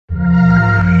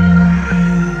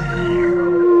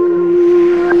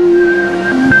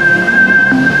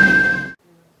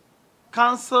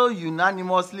Council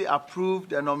unanimously approved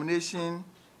the nomination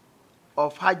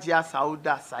of Hajia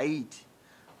Saudatu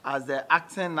as the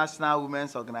acting National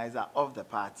Women's Organizer of the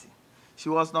party. She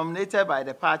was nominated by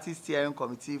the party steering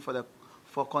committee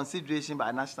for consideration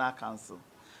by National Council.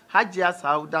 Hajia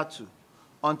Saudatu,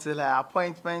 until her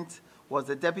appointment, was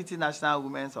the Deputy National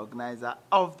Women's Organizer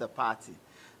of the party.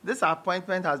 This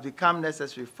appointment has become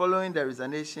necessary following the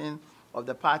resignation of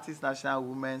the party's National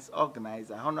Women's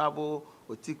Organizer, Honorable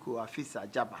Otiku Afisa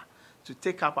Jaba, to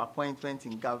take up appointment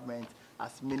in government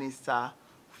as Minister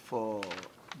for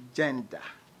Gender.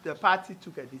 The party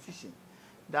took a decision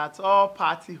that all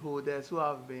party holders who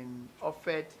have been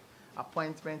offered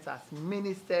appointments as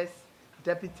ministers,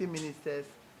 deputy ministers,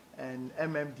 and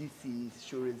MMDCs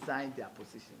should resign their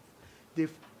positions.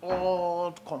 They've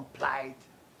all complied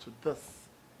to this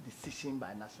decision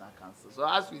by National Council. So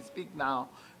as we speak now,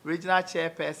 regional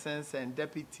chairpersons and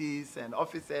deputies and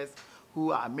officers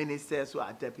who are ministers, who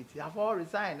are deputies, have all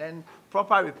resigned, and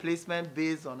proper replacement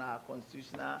based on our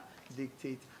constitutional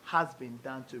dictate has been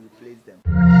done to replace them.